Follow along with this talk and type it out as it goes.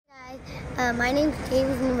My name's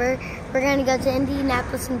James, and we're gonna go to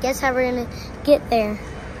Indianapolis, and guess how we're gonna get there?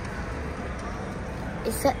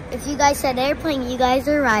 If you guys said airplane, you guys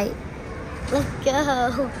are right. Let's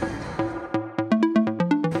go.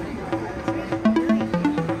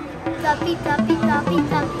 Tuppy, tuppy, tuppy,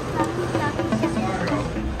 tuppy, tuppy, tuppy.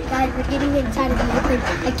 Guys, we're getting inside of the airplane.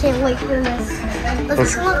 I can't wait for this.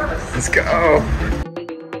 Let's go. Let's go.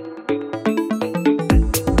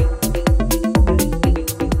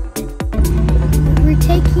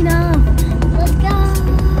 Taking off. Let's go.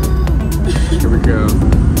 Here we go.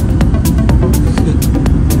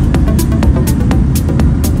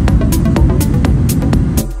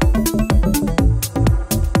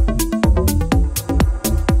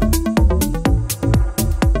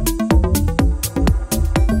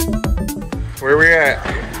 Where are we at?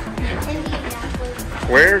 Indianapolis.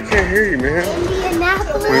 Where? Can't hear you, man.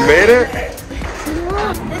 Indianapolis. We made it?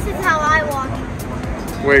 This is how I walk.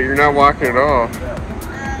 Wait, you're not walking at all.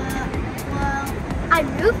 I'm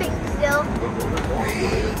moving still.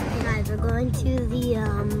 Guys, we're going to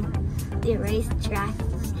the racetrack.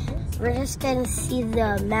 We're just gonna see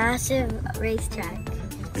the massive racetrack.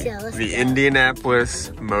 So let's The go.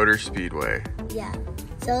 Indianapolis Motor Speedway. Yeah.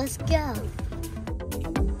 So let's go.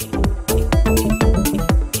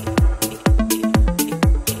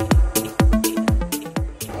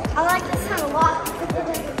 I like this kind of lot.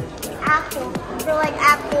 Apple. For like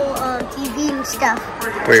Apple TV and stuff.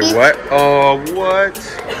 Wait, See? what? Oh, what?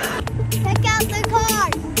 Check out the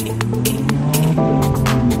cars.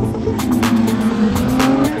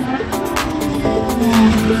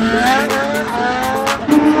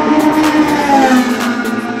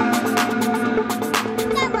 Is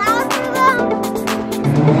that loud for them?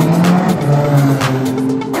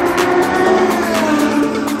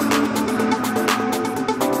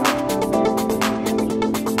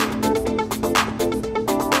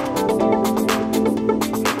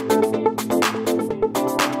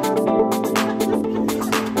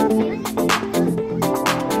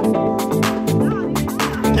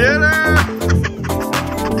 Get her!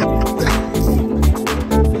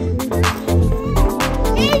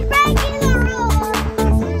 He's breaking the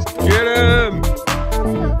rules. Get him!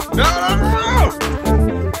 No, no, no!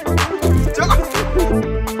 Stop!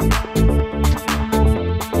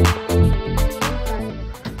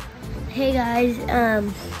 Hey guys,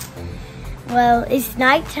 well, it's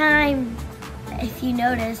nighttime, if you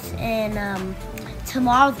notice, and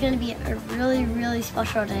tomorrow's gonna be a really, really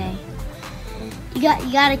special day. You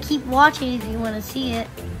gotta keep watching if you want to see it.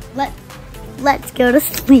 Let's go to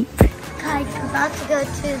sleep. Guys, we're about to go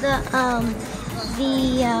to the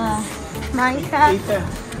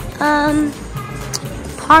Minecraft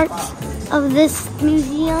part of this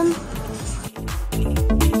museum.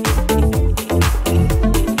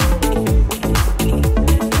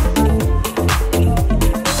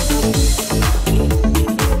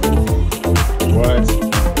 What?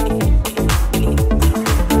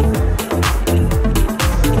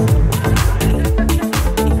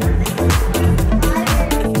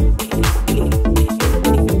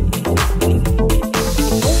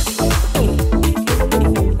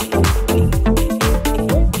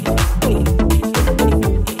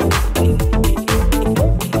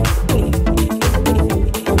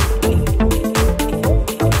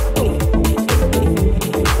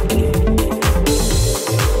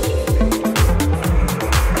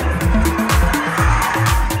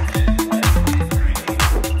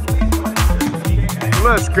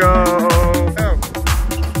 Let's go.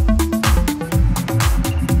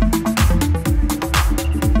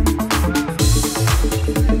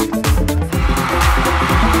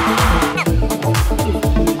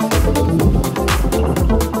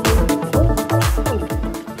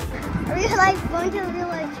 Are we like going to the real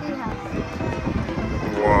life treehouse?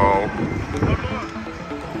 Whoa.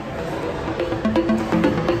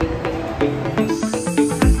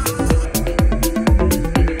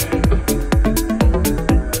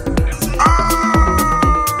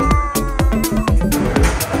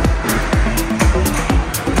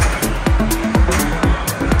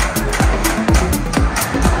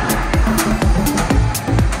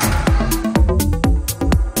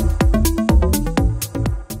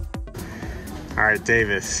 All right,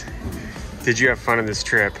 Davis, did you have fun on this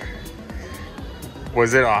trip?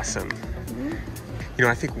 Was it awesome? Mm-hmm. You know,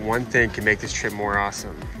 I think one thing can make this trip more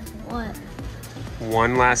awesome. What?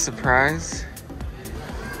 One last surprise.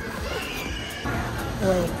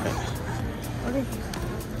 Wait. What is it?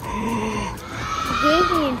 You gave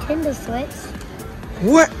me a Nintendo Switch.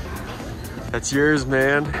 What? That's yours,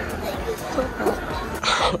 man.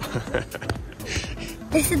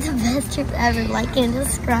 This is the best trip ever, like and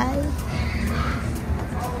describe.